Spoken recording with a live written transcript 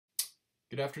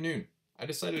Good afternoon. I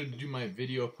decided to do my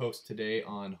video post today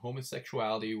on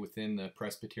homosexuality within the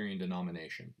Presbyterian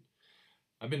denomination.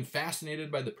 I've been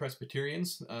fascinated by the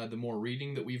Presbyterians, the more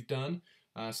reading that we've done,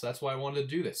 so that's why I wanted to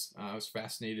do this. I was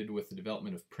fascinated with the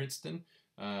development of Princeton,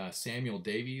 Samuel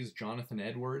Davies, Jonathan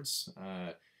Edwards,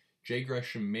 J.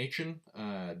 Gresham Machen,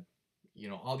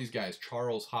 all these guys,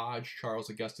 Charles Hodge, Charles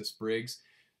Augustus Briggs.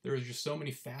 There are just so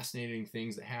many fascinating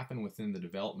things that happen within the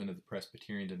development of the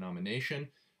Presbyterian denomination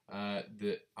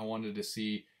that I wanted to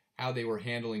see how they were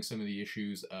handling some of the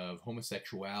issues of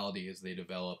homosexuality as they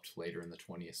developed later in the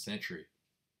 20th century.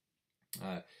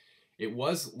 It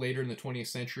was later in the 20th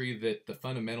century that the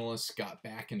fundamentalists got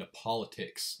back into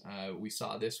politics. We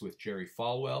saw this with Jerry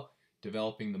Falwell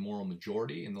developing the moral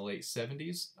majority in the late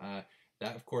 70s.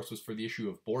 That, of course, was for the issue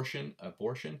of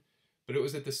abortion, but it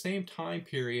was at the same time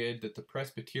period that the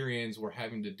Presbyterians were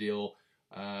having to deal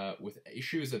with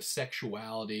issues of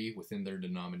sexuality within their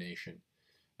denomination.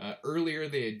 Earlier,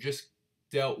 they had just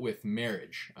dealt with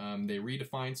marriage. They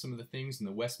redefined some of the things in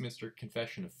the Westminster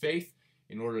Confession of Faith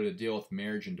in order to deal with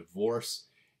marriage and divorce.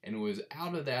 And it was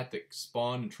out of that that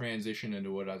spawned and transitioned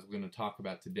into what I was going to talk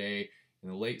about today in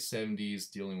the late 70s,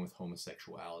 dealing with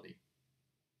homosexuality.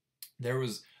 There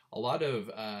was a lot of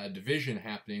division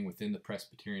happening within the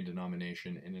Presbyterian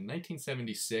denomination, and in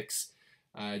 1976,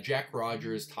 Jack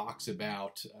Rogers talks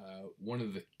about one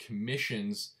of the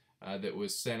commissions that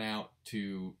was sent out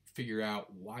to figure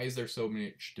out why is there so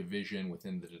much division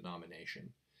within the denomination.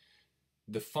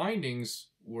 The findings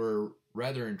were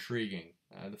rather intriguing.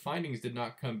 The findings did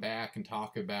not come back and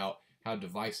talk about how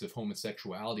divisive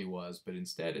homosexuality was, but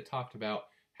instead it talked about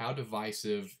how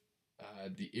divisive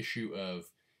the issue of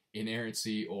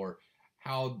inerrancy, or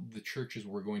how the churches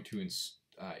were going to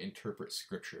interpret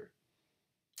Scripture.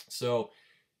 So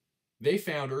they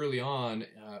found early on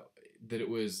that it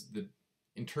was the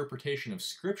interpretation of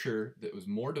Scripture that was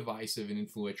more divisive and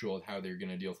influential of how they're going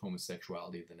to deal with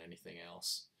homosexuality than anything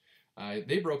else.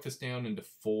 They broke this down into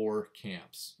four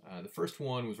camps. The first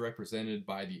one was represented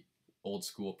by the old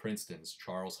school Princetons,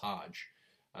 Charles Hodge.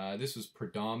 This was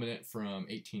predominant from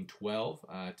 1812 to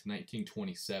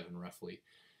 1927, roughly.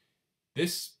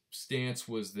 This stance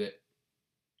was that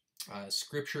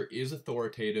Scripture is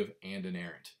authoritative and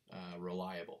inerrant,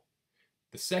 reliable.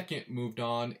 The second moved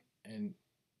on and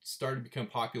started to become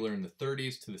popular in the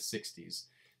 30s to the 60s.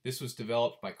 This was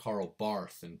developed by Karl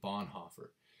Barth and Bonhoeffer.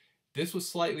 This was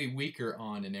slightly weaker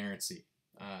on inerrancy.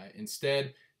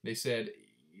 Instead, they said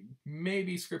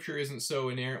maybe Scripture isn't so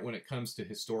inerrant when it comes to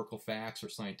historical facts or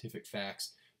scientific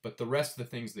facts, but the rest of the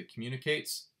things that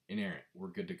communicates, inerrant. We're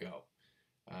good to go.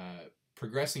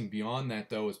 Progressing beyond that,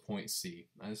 though, is point C.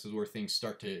 This is where things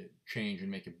start to change and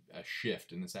make a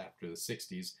shift in this after the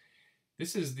 60s.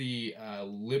 This is the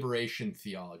liberation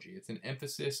theology. It's an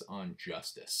emphasis on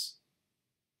justice.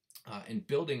 And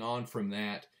building on from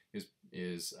that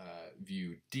is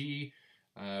view D,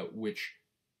 which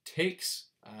takes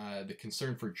the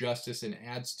concern for justice and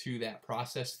adds to that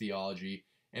process theology,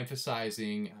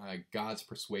 emphasizing God's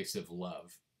persuasive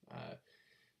love.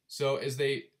 So as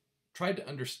they tried to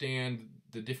understand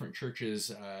the different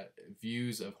churches'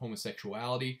 views of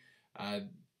homosexuality,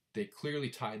 they clearly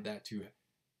tied that to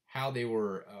how they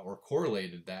were, or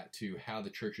correlated that to how the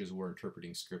churches were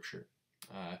interpreting Scripture.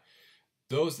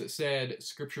 Those that said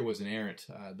Scripture was inerrant,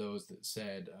 those that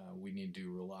said we need to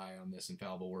rely on this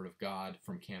infallible Word of God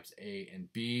from camps A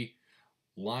and B,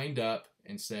 lined up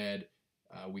and said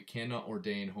we cannot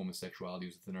ordain homosexuality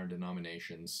within our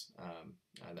denominations.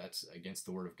 That's against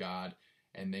the Word of God.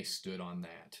 And they stood on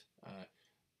that.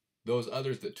 Those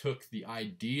others that took the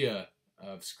idea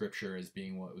of Scripture as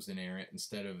being what was inerrant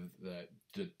instead of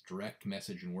the direct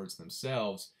message and words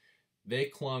themselves, they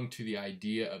clung to the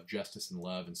idea of justice and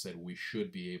love and said we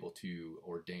should be able to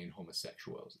ordain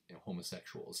homosexuals.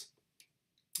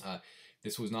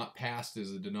 This was not passed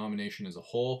as a denomination as a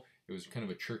whole. It was kind of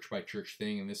a church-by-church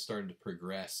thing, and this started to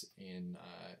progress in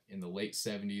the late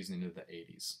 70s and into the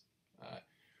 80s.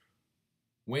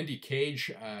 Wendy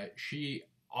Cage, she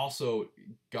also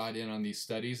got in on these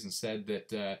studies and said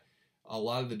that a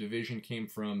lot of the division came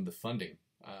from the funding.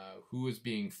 Who was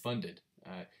being funded?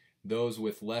 Those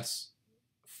with less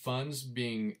funds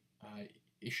being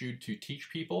issued to teach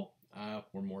people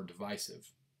were more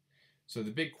divisive. So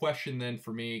the big question then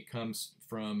for me comes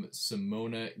from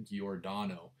Simona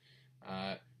Giordano,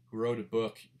 who wrote a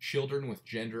book, Children with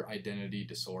Gender Identity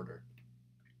Disorder.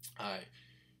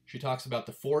 She talks about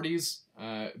the 40s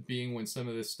being when some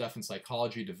of this stuff in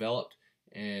psychology developed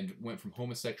and went from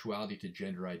homosexuality to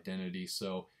gender identity.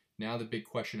 So now the big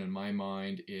question in my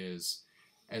mind is,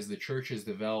 as the church has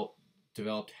developed,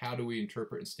 how do we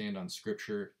interpret and stand on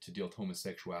Scripture to deal with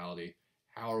homosexuality?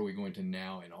 how are we going to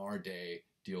now in our day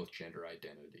deal with gender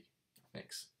identity?